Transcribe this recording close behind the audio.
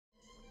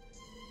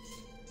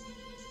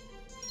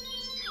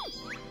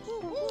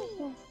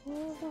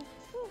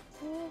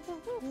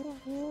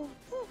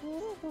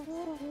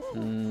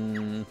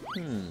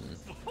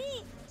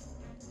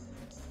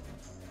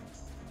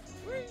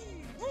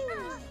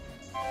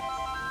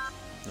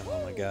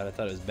my god, I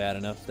thought it was bad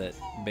enough that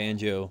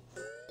Banjo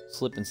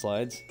slip and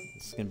slides.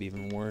 This is gonna be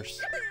even worse.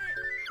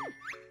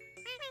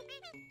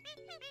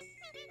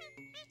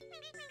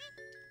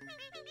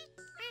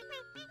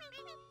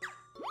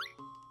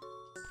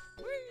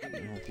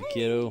 Help you,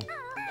 kiddo.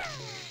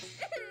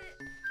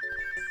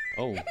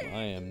 Oh,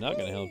 I am not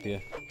gonna help you.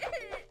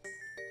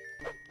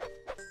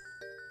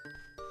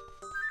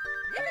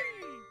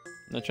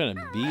 I'm not trying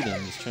to beat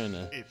him, just trying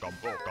to...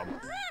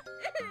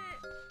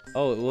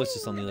 Oh, it was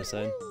just on the other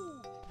side.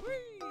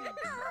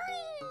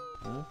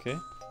 Okay.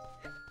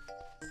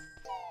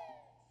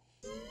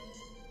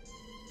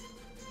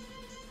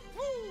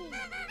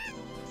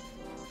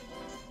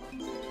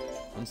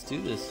 Let's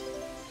do this.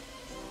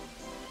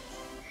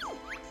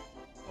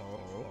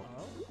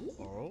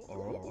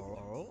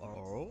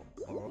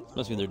 This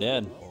must be their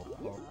dad.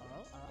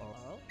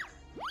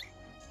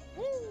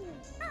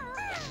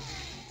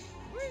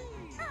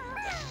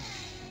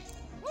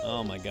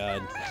 Oh my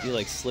god, you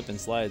like slip and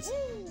slides.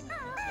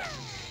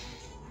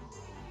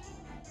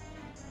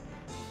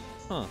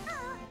 Huh.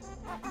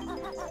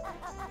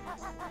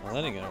 Well,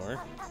 that ain't gonna work.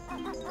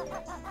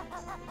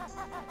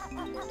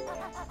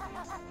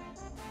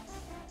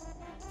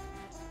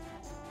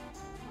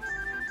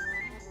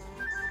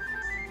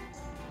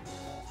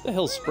 What the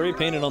hell's spray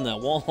painted on that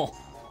wall?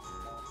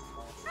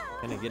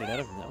 Can I get it out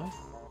of him that way?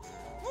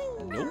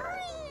 Nope.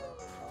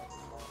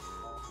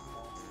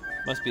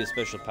 Must be a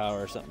special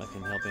power or something that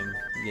can help him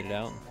get it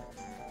out.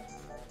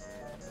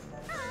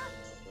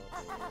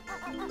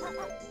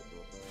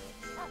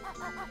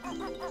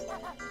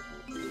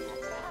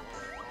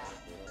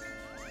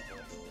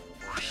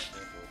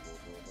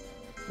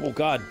 Oh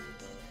god.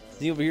 Is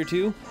he over here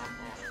too?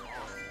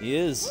 He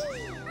is.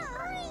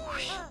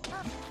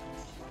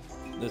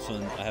 This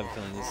one, I have a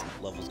feeling this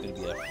level's gonna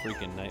be a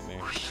freaking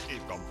nightmare.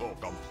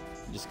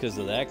 Just because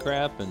of that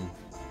crap and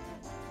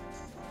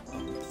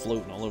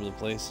floating all over the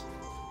place.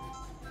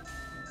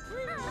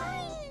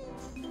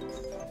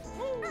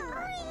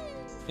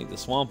 I think the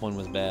swamp one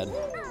was bad.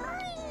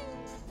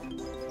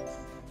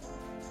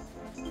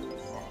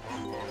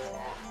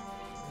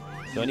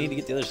 Do I need to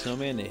get the other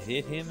snowman to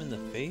hit him in the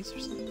face or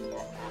something?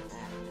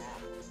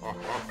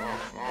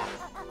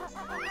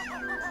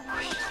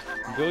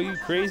 Go, you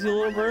crazy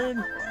little bird!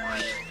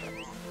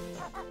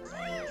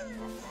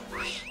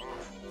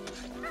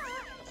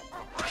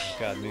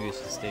 God, maybe I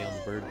should stay on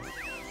the bird.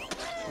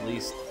 At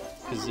least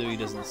Kazooie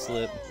doesn't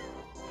slip.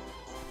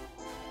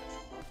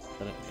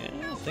 But yeah,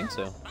 I don't think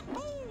so.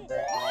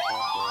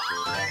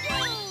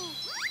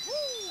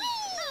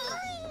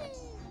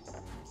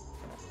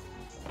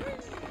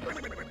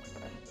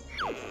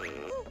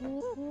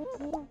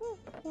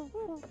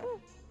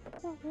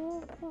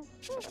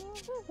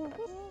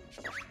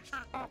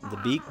 The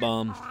beak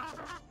bomb.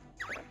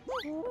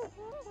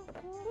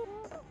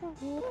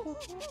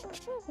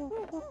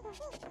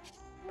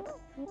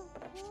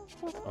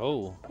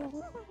 Oh,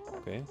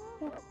 okay.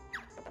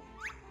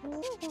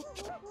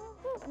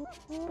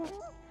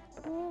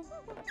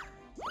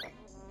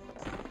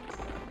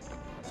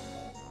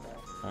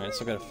 Alright,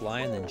 so I gotta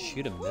fly and then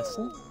shoot a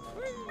missile?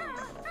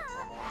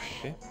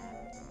 Okay.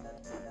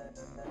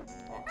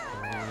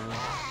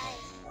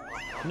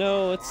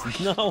 No, it's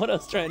not what I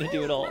was trying to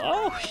do at all.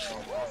 Oh!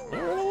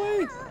 Don't run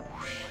away!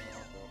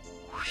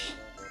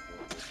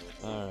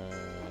 Alright.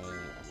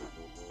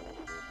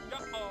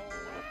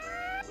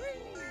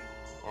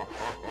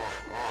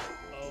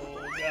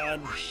 Oh god.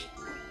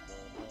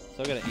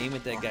 So I gotta aim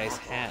at that guy's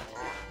hat.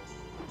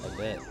 I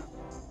bet.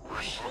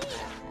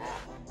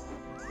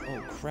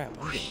 Oh crap,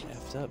 I'm getting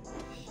effed up.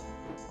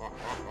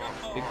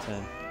 Big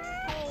time.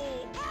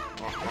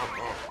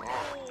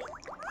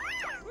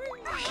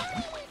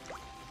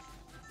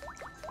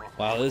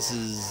 Wow, this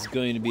is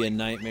going to be a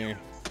nightmare.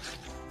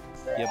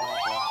 Yep.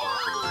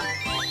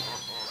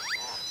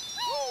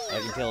 I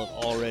can tell it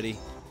already.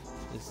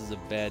 This is a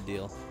bad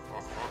deal.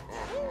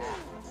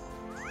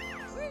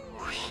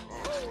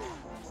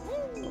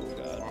 Oh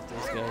god, if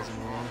those guys are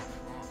wrong.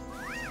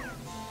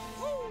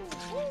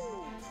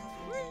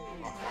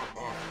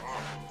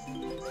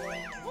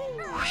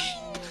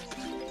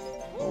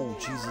 Oh,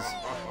 Jesus.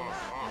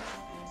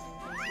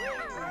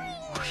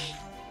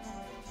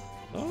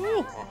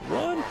 Oh,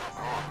 run!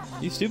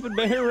 You stupid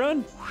bear,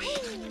 run!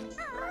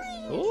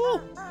 Oh!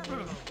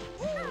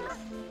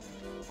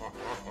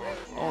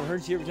 Oh, it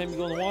hurts you every time you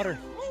go in the water.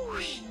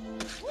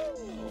 Oh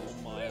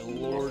my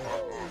lord.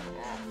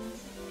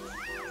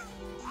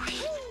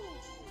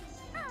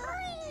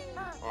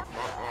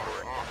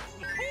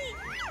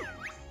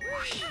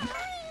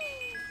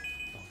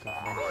 Oh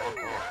god.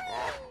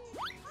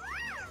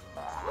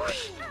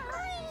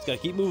 Just gotta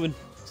keep moving.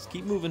 Just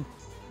keep moving.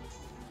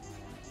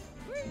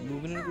 Keep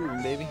moving and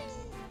grooving, baby.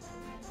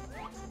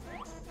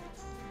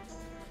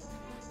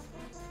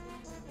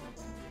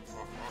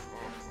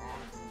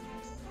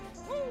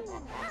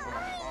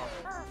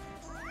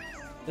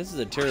 This is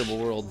a terrible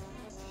world.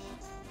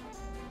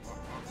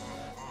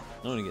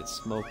 I want to get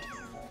smoked.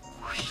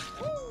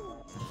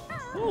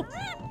 Oh.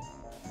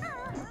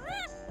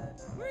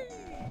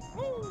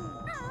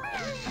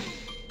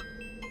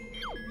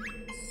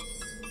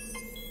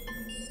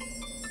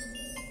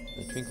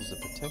 twinkles to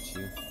protect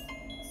you.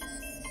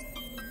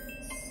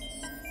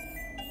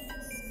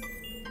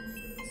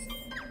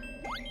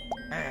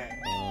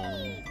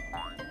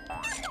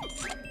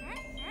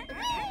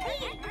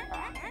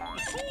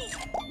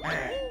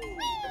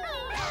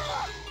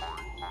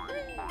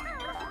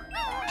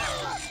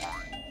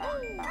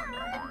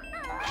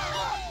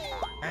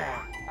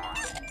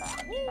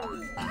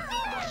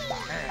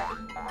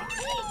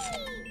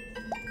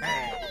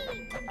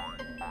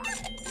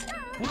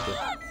 What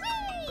the?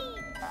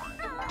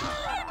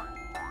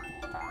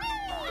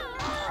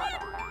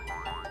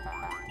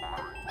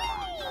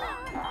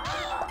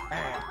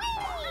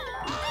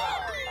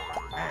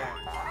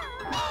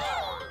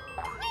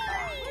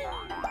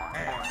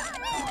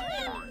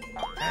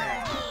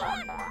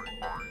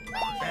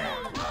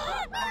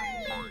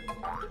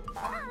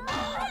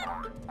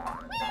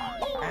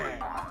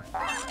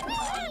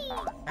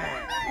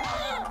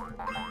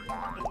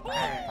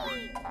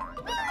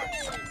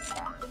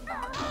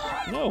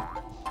 No.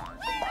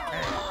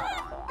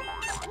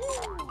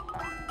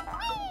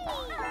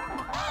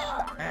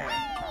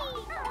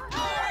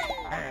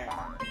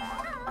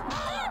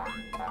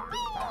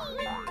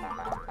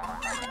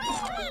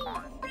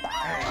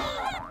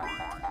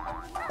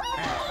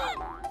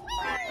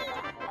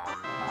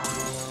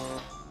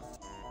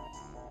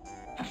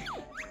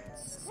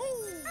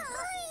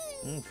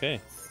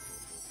 Okay.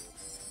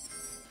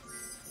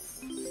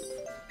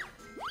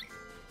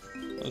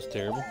 That was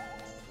terrible.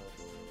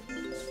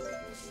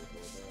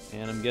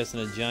 And I'm guessing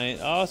a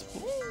giant ice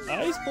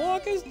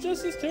block is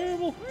just as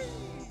terrible.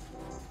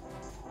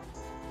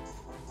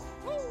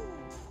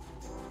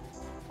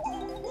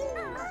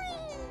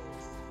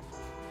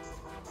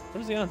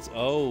 What is the answer?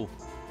 Oh.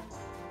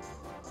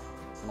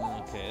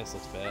 Okay, this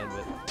looks bad,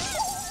 but...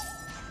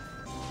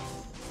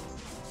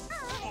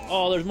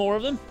 Oh, there's more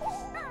of them?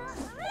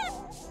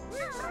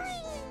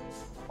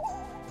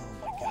 Oh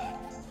my god.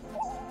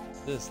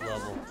 This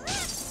level.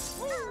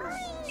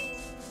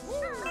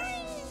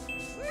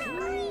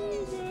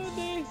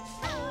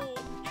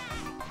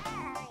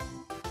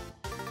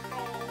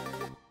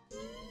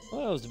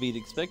 Well, that was to be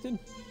expected.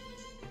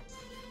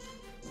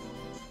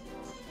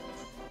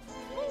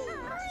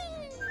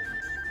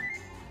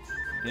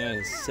 Yeah,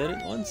 I said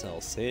it once,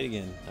 I'll say it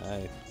again.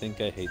 I think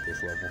I hate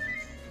this level.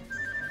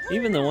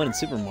 Even the one in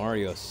Super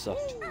Mario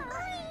sucked.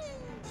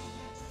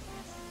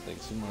 Like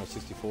Super Mario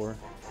 64.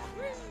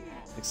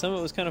 Like some of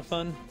it was kind of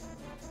fun.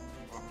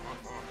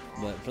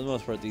 But for the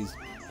most part, these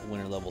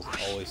winter levels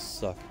always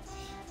suck.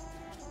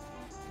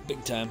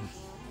 Big time.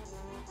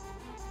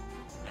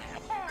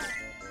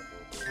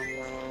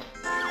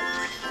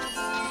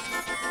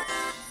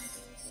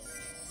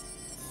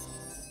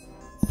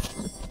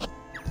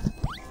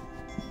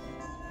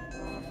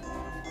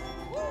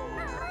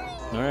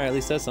 Alright, at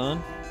least that's on.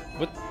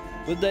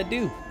 What'd that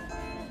do?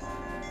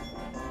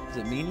 Does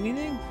it mean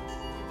anything?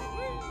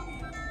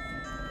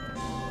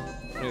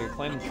 Did I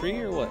climb the tree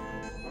or what?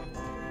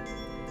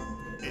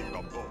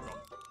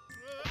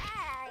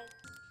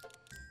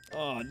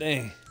 Oh,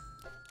 dang.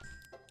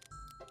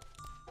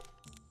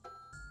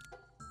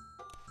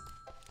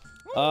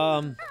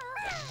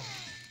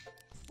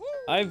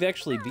 I've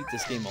actually beat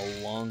this game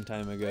a long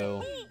time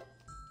ago,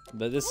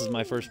 but this is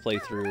my first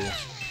playthrough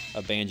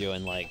of Banjo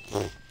in like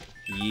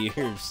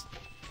years.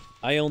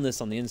 I own this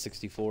on the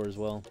N64 as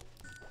well.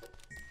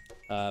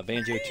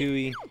 Banjo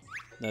Tooie,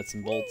 nuts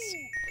and bolts,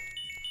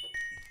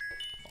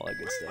 all that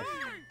good stuff.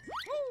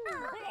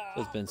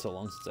 It's been so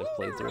long since I've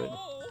played through it,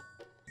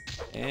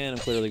 and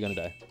I'm clearly gonna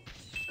die.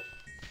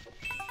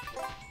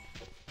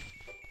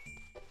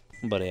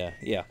 But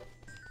yeah.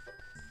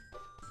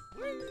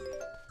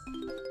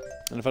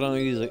 And if I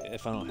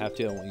don't have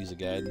to, I won't use a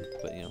guide.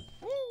 But you know,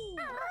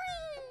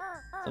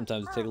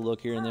 sometimes I take a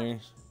look here and there.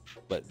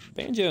 But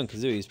Banjo and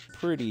Kazooie is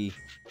pretty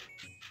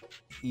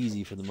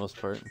easy for the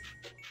most part.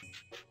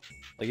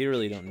 Like you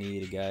really don't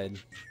need a guide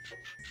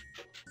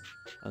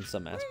on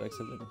some aspects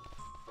of it.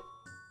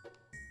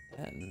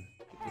 And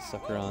get this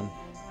sucker on.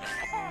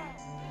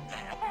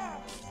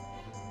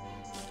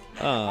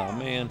 Oh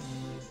man,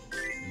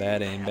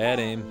 bad aim, bad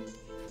aim.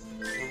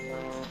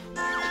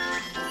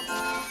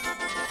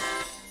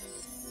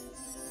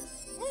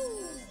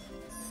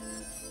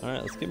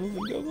 Alright, let's get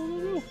moving. Go, go,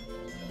 go,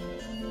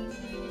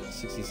 go.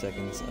 60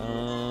 seconds.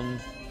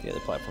 Yeah, the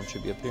platform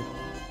should be up here.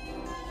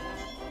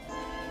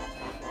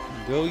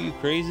 Go, you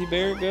crazy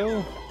bear,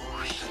 go.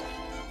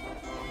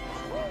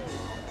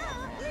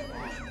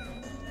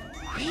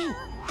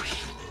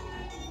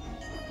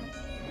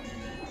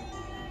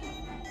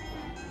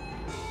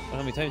 How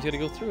many times you gotta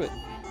go through it?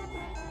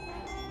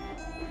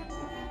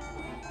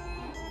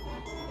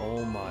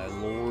 Oh my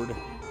lord.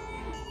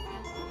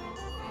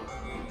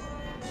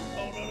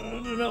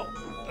 No.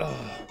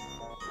 Ugh.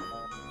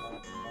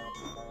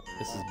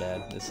 This is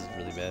bad. This is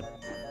really bad.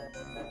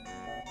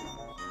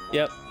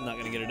 Yep, not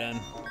gonna get her done.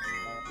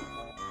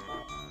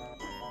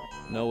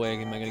 No way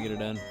am I gonna get her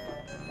done.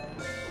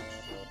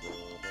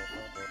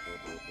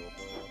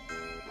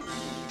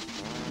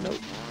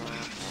 Nope.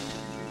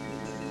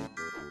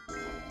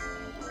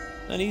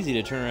 Not easy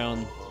to turn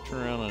around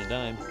on a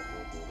dime.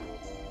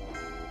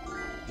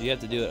 You have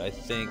to do it, I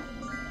think,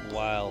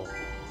 while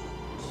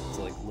it's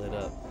like lit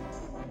up.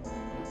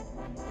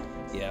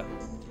 Yeah.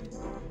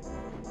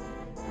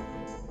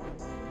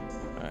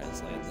 Alright,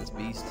 let's land this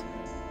beast.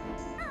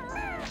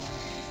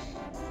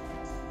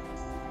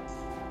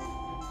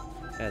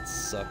 That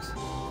sucks.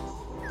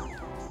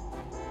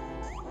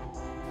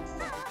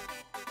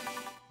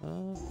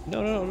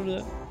 No, don't do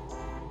that.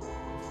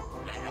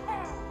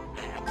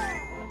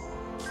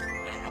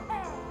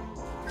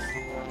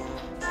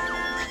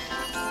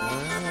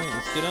 Alright,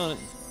 let's get on it.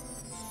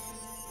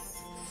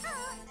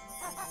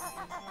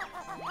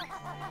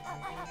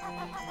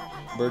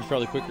 Bird's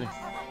probably quicker.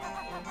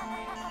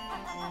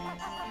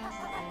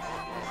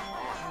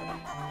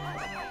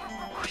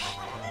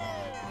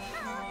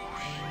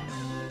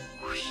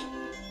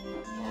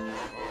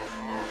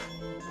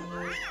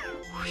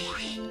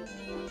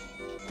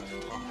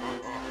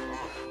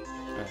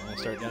 Alright, I'm gonna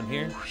start down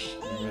here.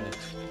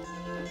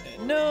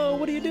 No,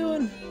 what are you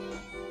doing?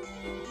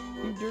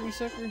 You dirty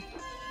sucker.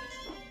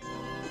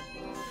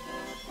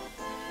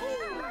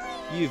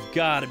 You've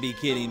got to be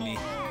kidding me.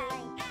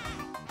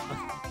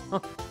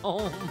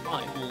 Oh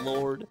my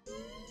lord.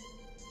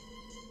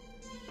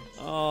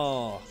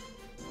 Oh.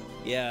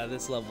 Yeah,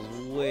 this level's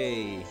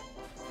way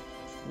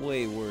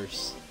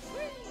worse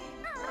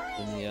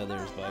than the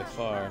others by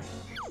far.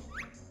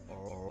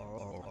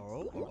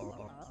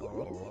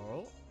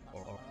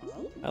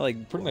 I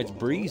like pretty much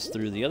breezed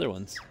through the other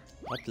ones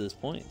up to this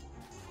point.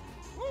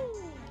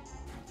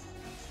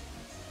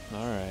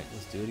 Alright,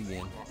 let's do it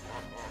again.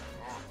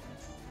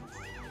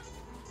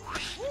 I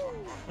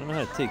don't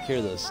know how to take care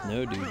of those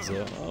snow dudes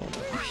though. Oh.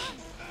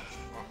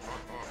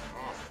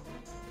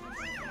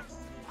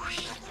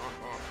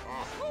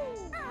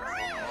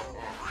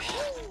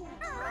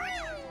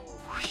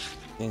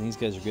 Man, these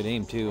guys are good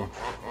aim too.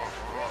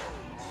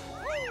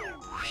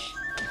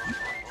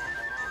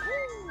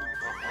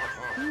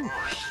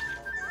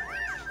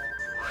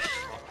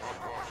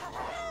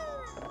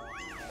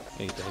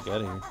 Hey, get the heck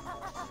out of here.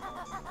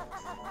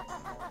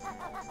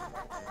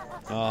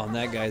 Oh, and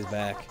that guy's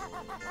back.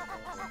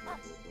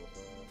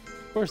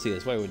 Of course he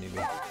is, why wouldn't he be?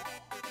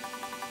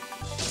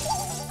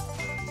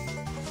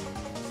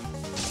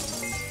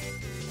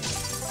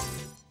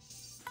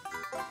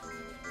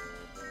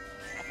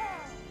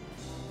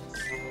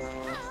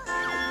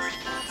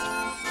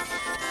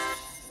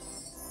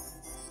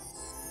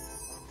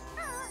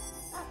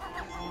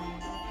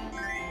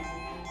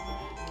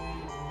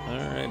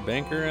 Alright,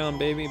 bank around,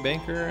 baby,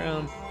 bank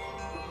around.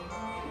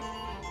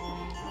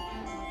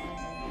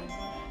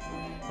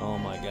 Oh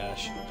my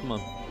gosh, come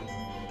on.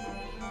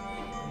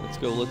 Let's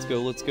go, let's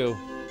go, let's go.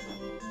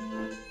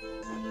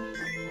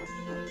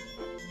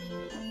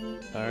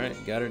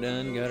 Alright, got her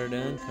done, got her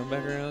done. Come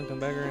back around, come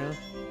back around.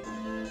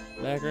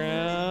 Back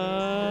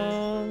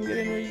around. Get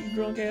in there, you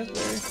drunk ass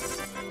boy.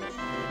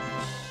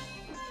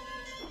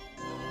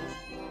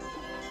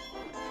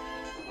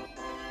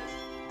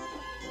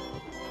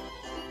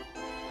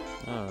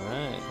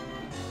 Alright.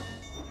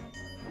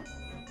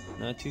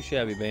 Not too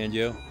shabby,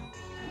 Banjo.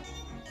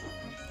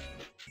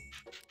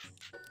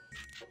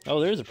 Oh,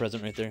 there's a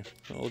present right there.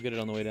 We'll get it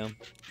on the way down.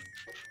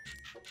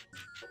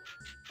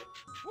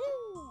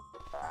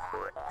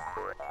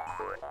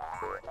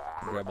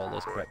 Grab all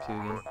this crap too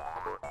again.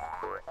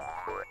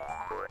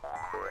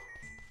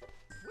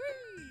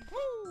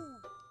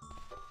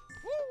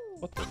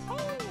 What the?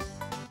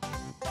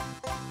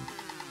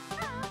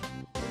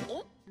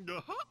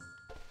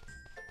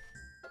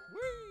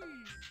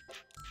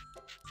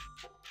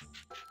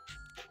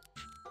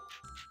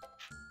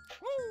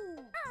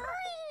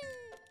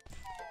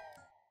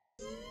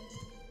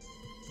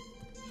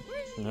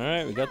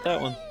 Alright, we got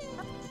that one.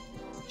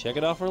 Check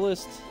it off our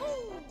list.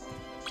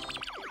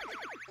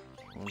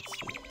 Let's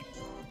see.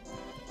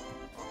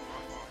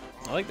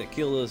 I like to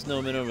kill those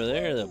snowmen over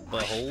there, the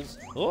buttholes.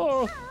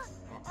 Oh!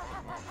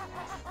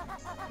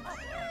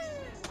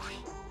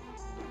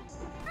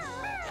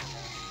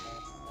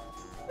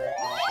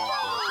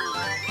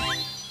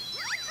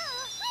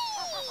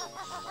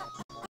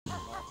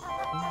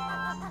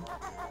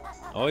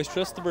 Always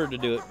trust the bird to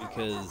do it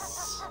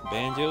because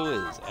Banjo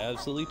is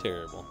absolutely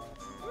terrible.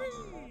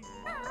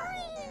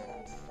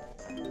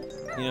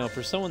 You know,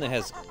 for someone that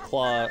has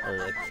claw or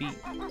like feet,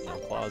 you know,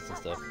 claws and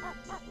stuff,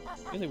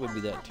 I think would be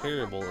that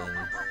terrible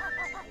in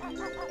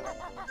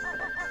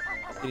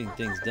getting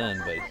things done,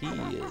 but he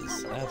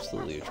is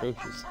absolutely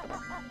atrocious.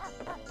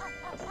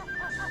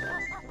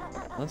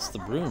 That's the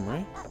broom,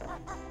 right?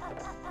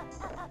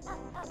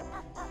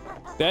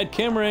 Bad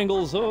camera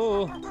angles,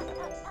 oh!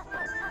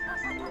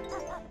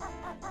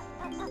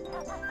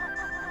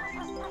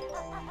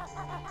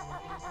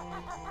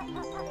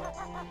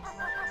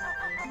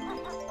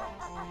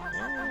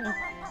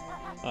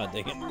 Oh,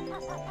 dang it.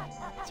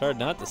 It's hard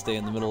not to stay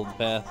in the middle of the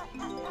path.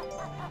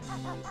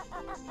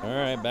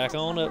 Alright, back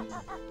on up.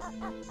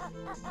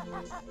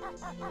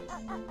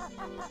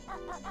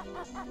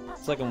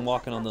 It's like I'm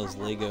walking on those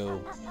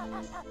Lego,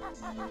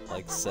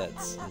 like,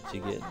 sets that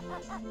you get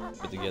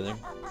put together.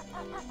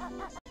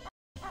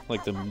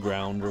 Like the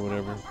ground or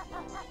whatever.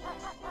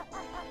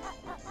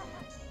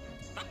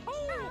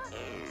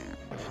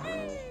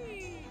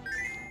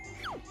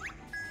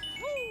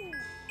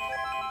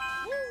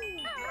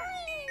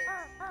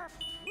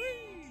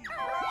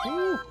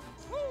 Woo.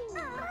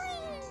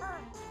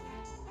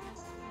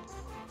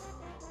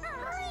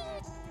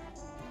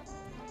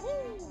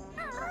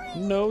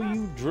 No,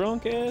 you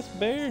drunk ass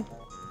bear.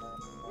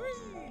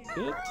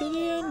 Get to the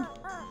end.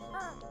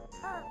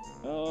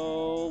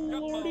 Oh,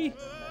 lordy.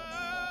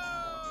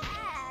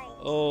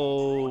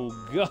 Oh,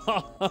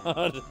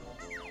 God.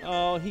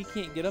 Oh, he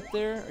can't get up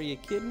there? Are you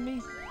kidding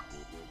me?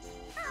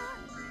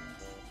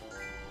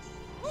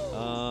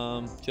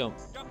 Jump.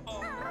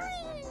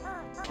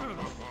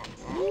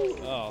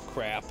 Oh,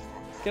 crap.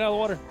 Get out of the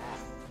water.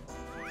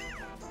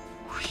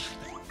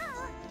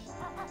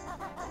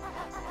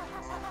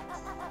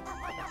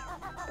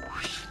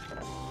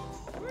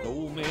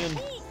 Oh, man.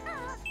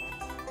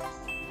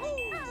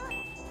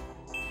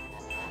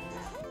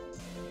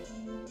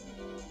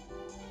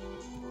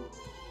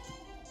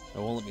 It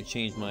won't let me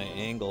change my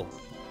angle.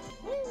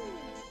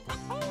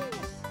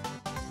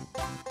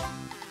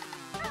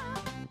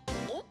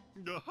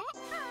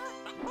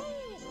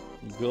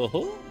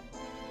 Go.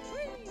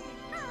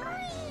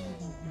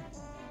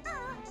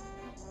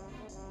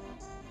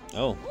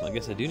 Oh, I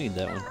guess I do need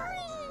that one.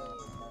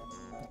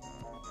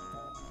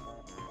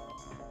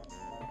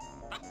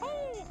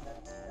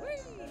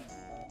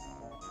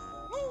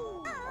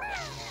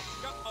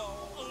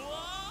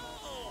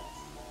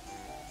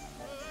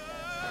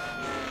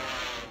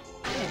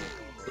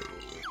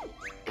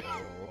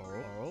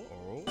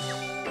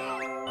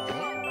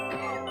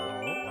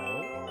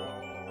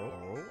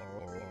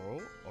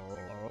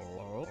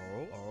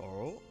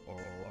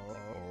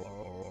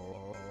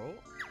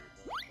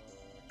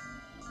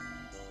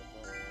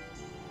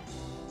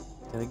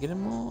 Did I get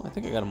them all? I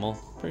think I got them all.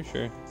 Pretty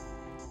sure.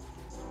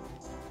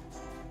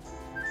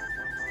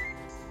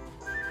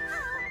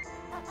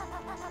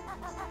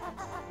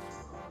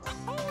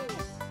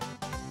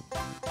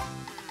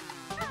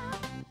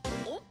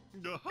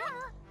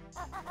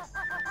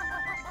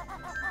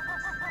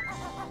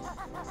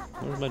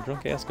 Where's my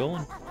drunk ass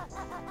going?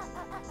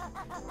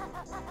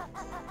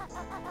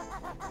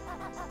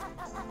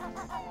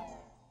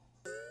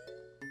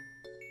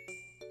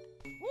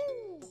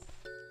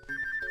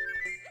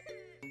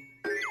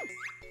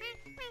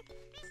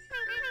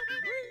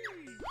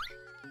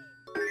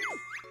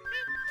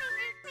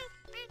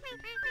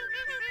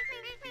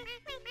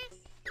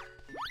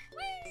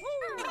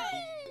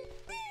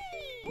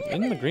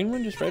 Isn't the green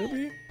one just right over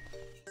here?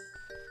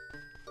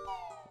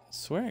 I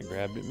swear I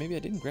grabbed it. Maybe I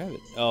didn't grab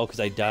it. Oh, because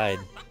I died.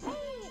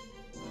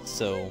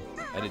 So,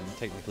 I didn't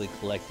technically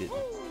collect it.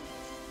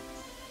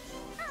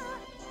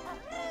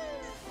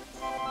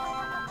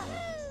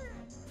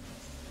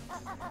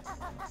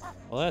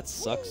 Well, that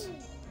sucks.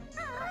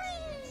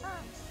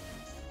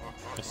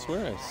 I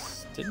swear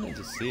didn't I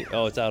just see it?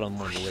 Oh, it's out on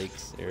one of the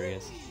lakes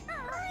areas.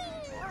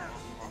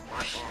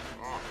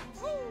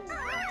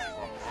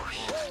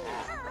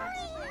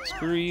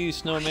 Screw you,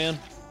 snowman.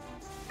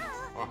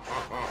 What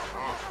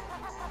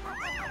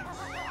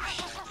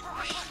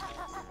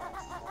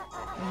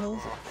the hell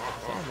is it?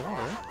 It's out of the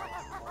water, right?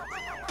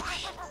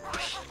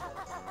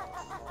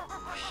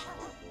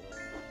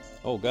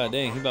 Oh, god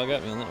dang, he about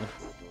got me on that one.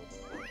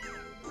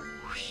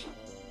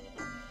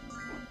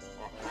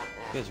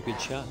 You guys are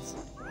good shots.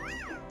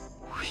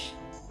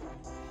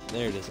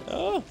 There it is.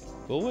 Oh,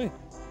 go away.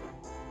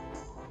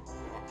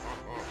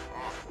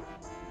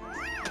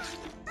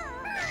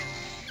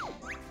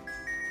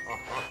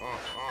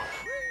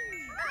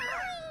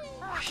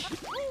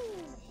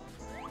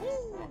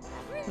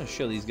 I'm gonna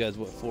show these guys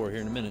what for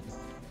here in a minute.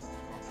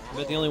 I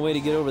bet the only way to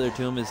get over there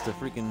to them is to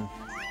freaking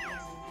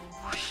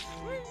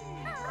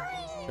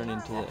turn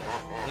into the,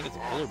 I think it's a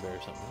polar bear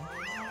or something.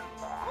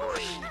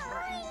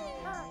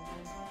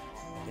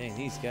 Dang,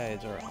 these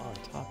guys are on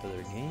top of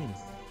their game.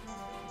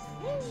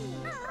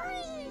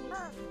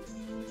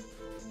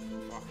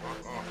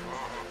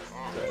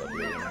 Sorry, I'll be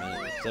waiting a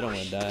minute, because I don't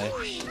want to die.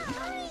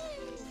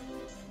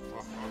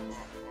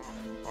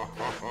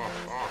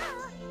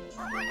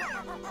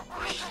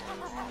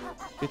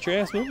 Get your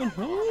ass moving.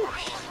 Oh.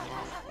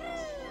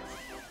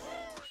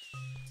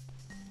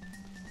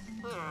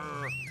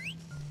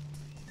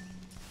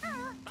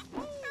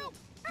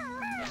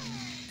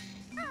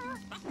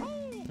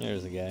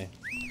 There's a guy.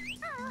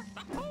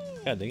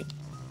 God dang it.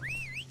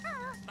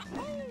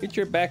 Get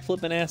your back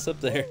flipping ass up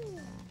there.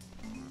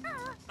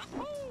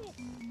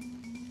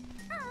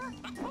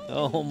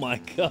 Oh my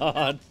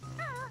god.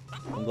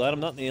 I'm glad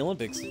I'm not in the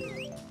Olympics.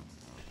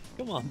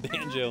 Come on,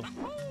 Banjo.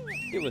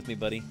 Get with me,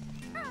 buddy.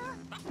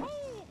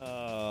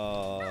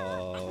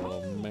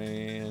 Oh,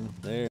 man.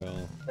 There you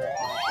go.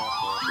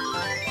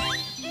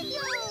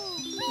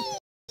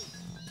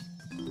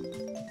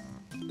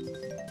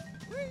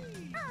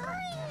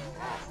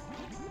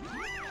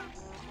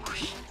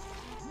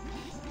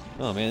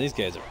 Oh, man, these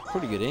guys are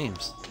pretty good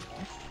aims.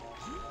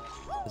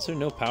 Is there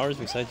no powers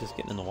besides just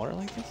getting in the water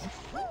like this?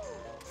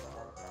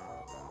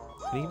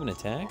 Can he even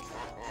attack?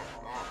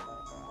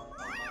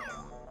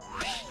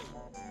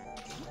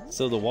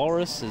 So the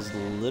walrus is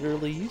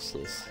literally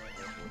useless.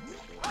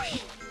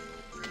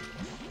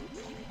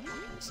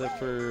 Except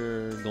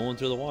for going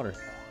through the water.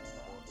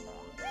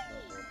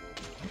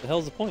 What the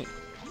hell's the point?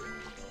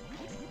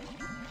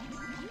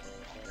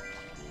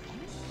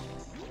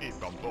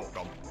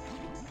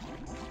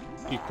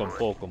 Eek 'em,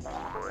 poke 'em. I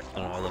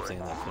don't know, I love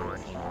saying that for I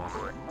don't know.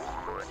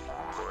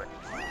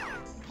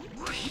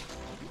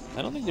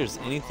 I don't think there's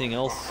anything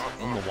else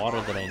in the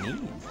water that I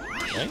need,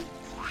 right?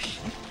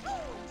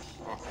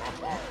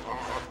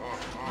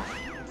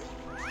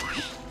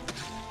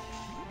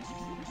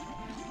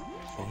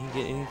 Can he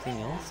get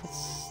anything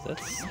else?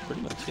 That's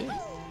pretty much it.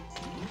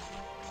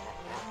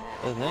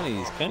 Other than that,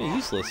 he's kind of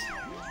useless.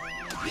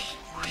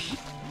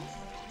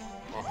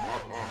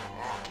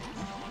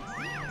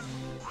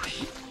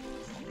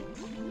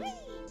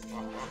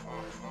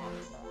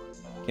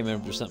 Can't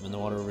remember if there's something in the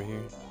water over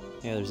here.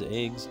 Yeah, there's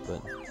eggs,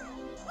 but... Maybe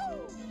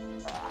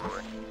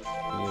a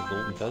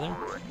golden feather?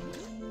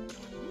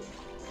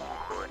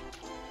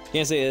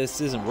 Can't say this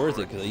isn't worth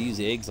it because I use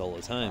eggs all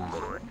the time,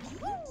 but...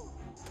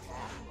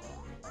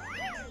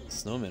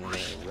 Snowmen are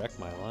gonna wreck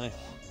my life.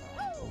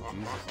 Oh,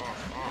 Jesus.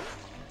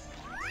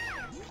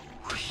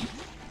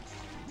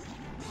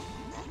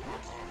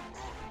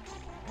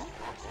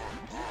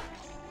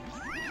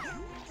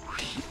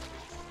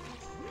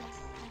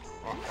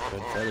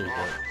 Red feathers,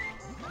 but...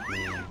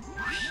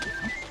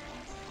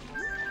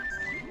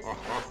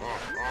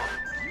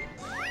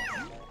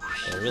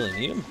 Do I really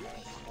need them?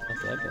 Not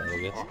that bad, I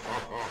guess.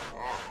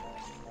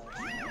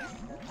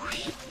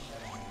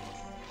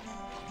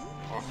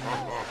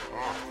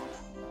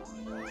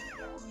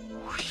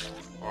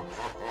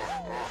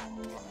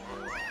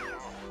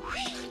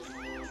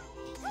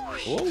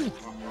 Whoa!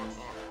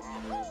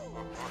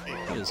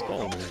 What is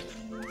called here?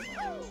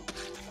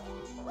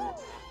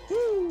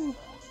 Woo!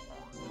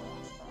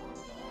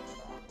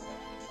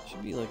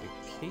 Should be like a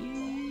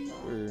cave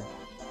or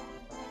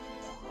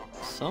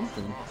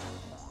something.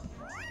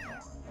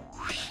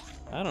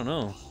 I don't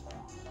know.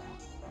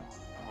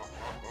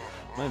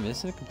 Am I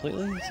missing it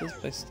completely? It says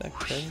by stacked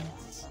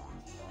presents.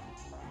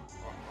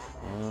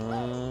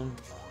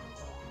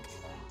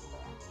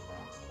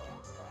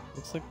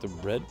 Looks like the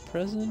red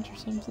present or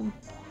something.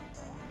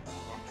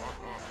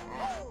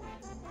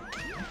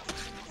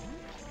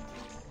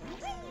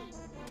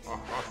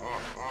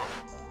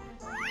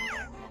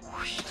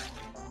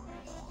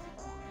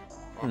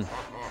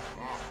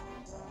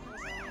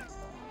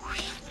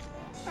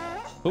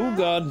 Oh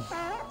God!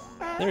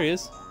 There he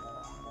is.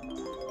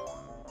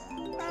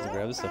 Let's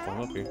grab his stuff while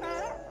I'm up here.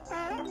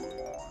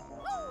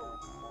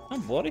 Hi,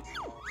 buddy.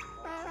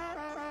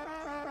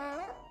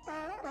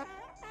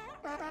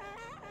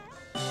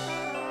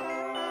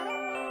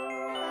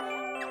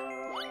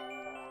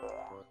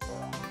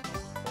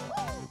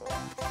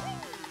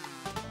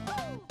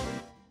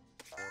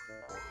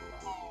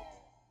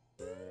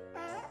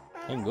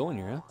 I can go in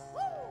here, huh?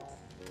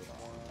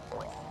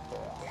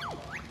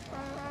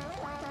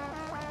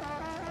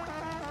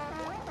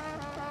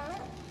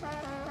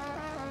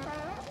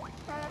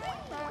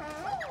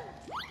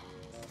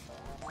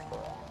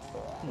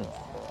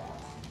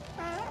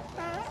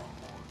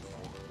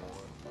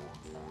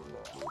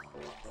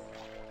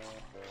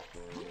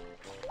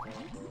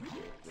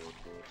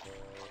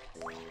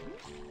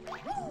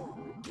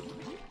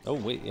 Oh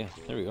wait, yeah,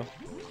 there we go.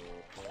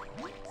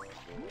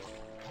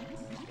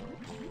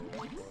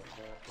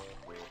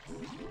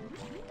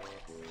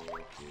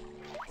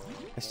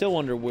 I still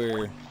wonder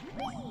where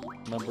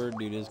my bird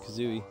dude is,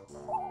 Kazooie.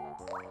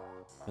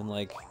 And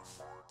like,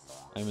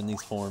 I'm in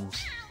these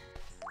forms.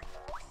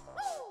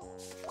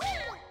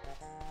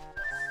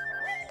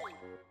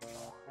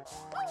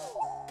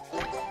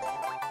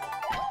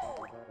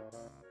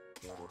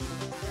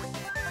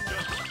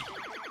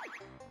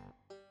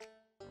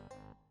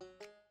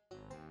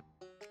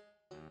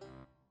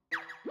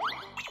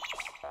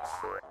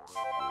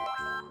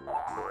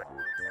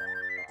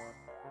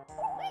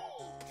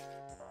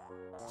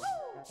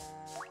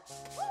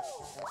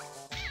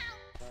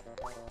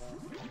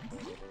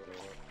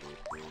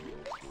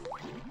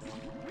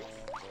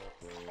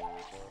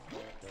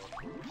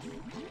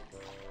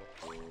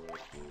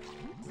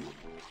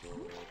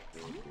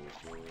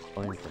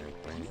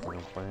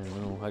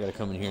 I gotta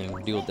come in here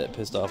and deal with that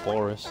pissed off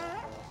walrus.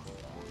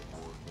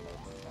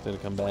 Gotta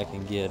come back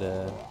and get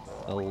a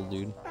little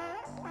dude.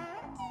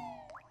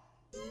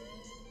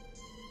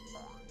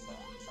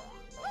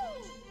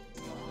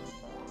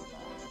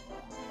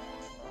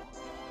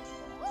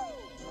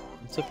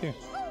 What's up here?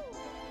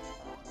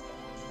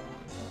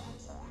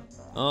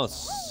 Oh,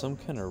 it's some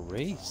kind of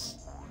race.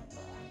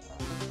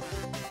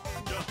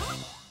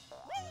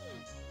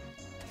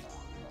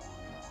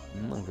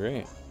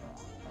 Great.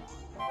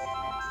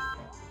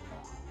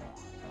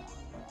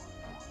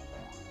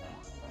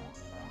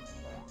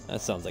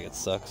 That sounds like it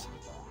sucks.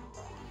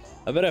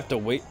 I bet I have to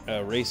wait,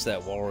 race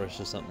that walrus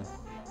or something.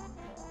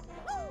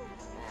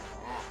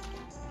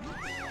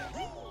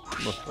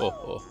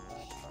 Oh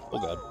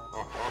God.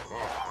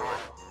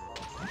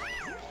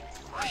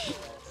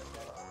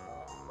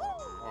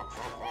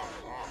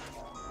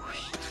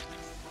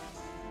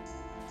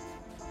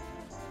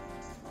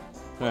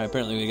 Alright,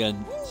 apparently we got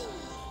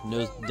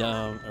nose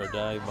down or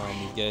dive bomb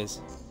these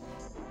guys.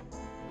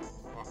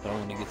 But I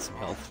want to get some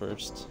health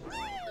first.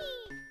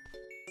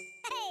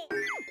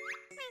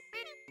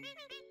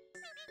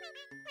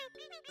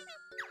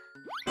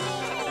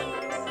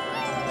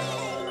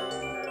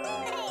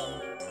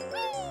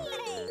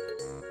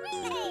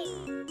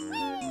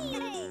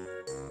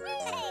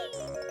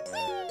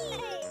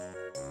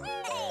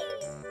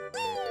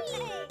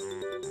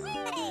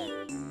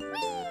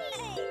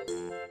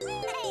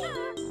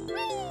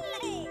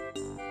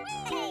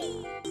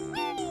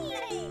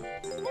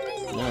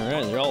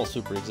 They're all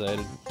super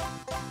excited.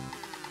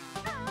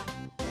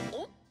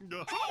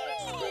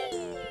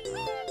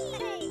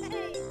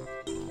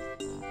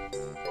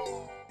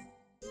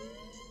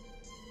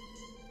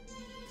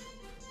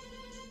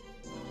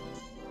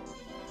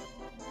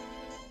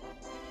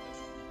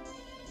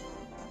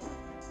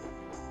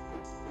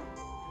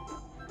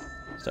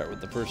 Start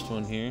with the first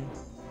one here.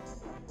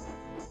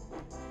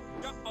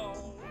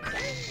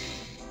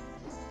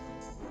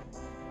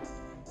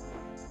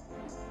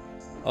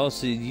 Oh,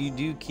 so you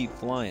do keep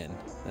flying.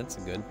 That's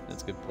a good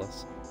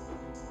plus.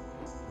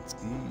 That's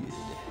good.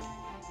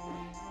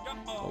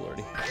 Oh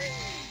lordy.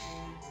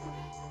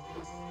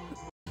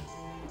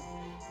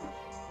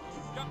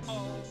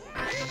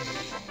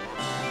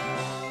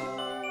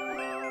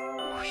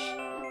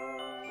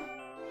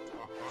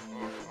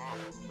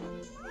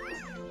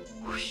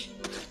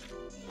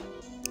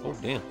 Oh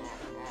damn.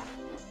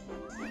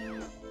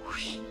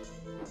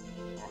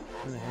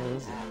 Where the hell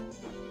is it?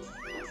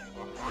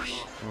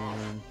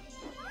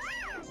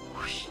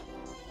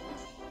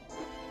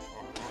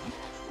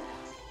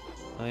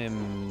 I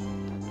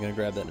am gonna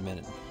grab that in a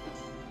minute.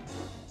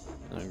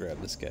 I'm gonna grab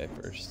this guy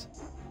first.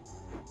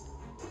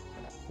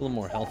 A little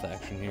more health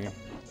action here.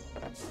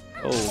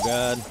 Oh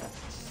god.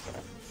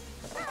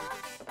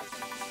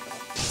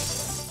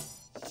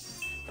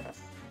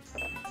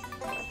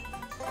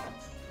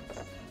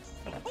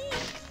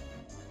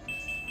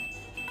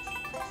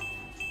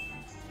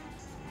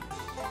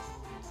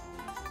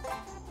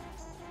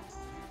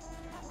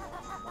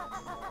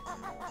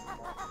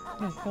 What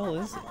the hell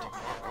is it?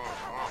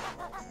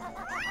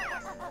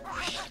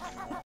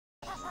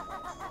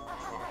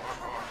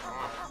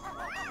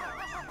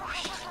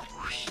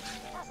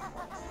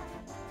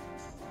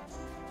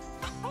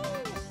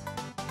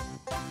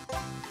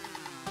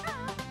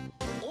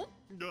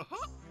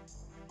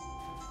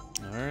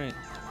 Alright.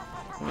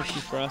 Where's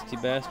you frosty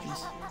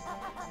bastards?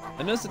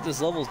 I noticed that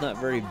this level's not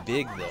very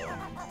big though.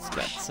 It's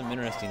got some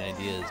interesting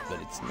ideas, but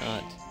it's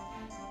not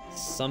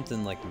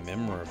something like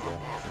memorable or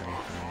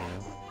anything, you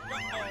know?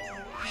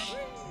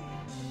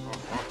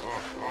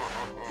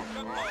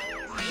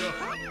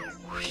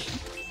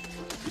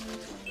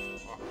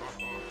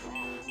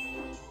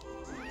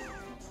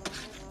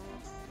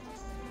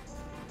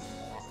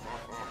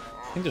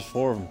 I think there's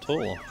 4 of them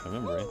total, if I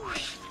remember right.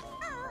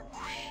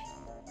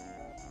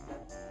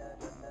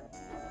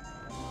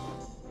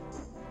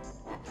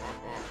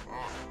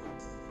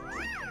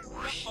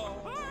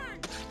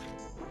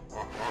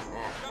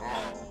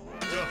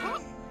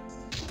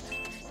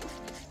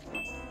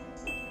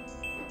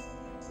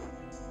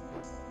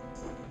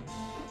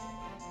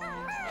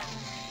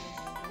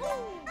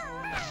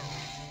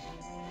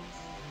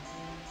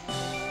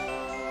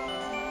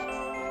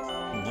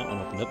 That one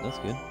opened up, that's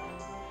good.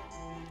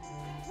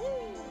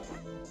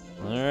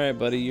 Alright,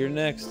 buddy, you're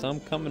next. I'm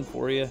coming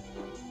for you.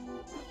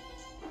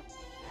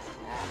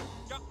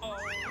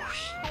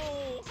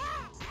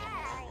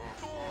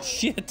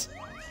 Shit!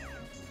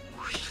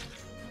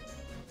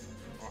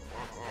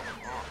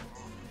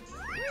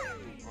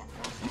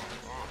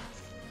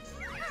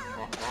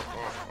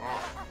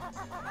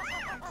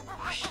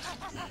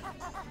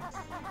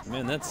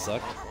 Man, that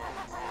sucked.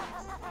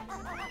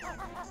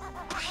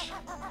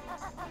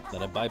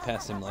 That I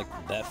bypassed him like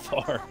that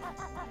far.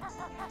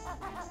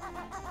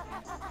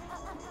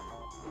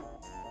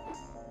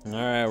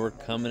 Alright, we're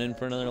coming in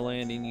for another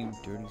landing, you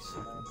dirty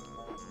sucker.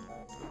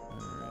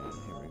 Alright,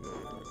 here we go.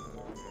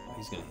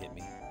 He's gonna hit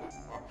me.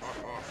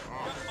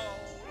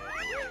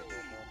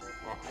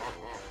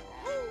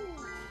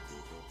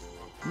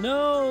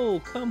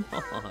 No! Come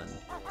on!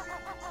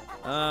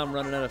 I'm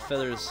running out of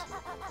feathers.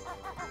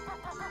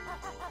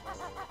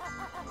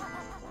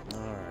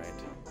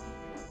 Alright.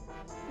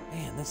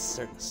 Man, this is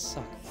starting to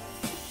suck.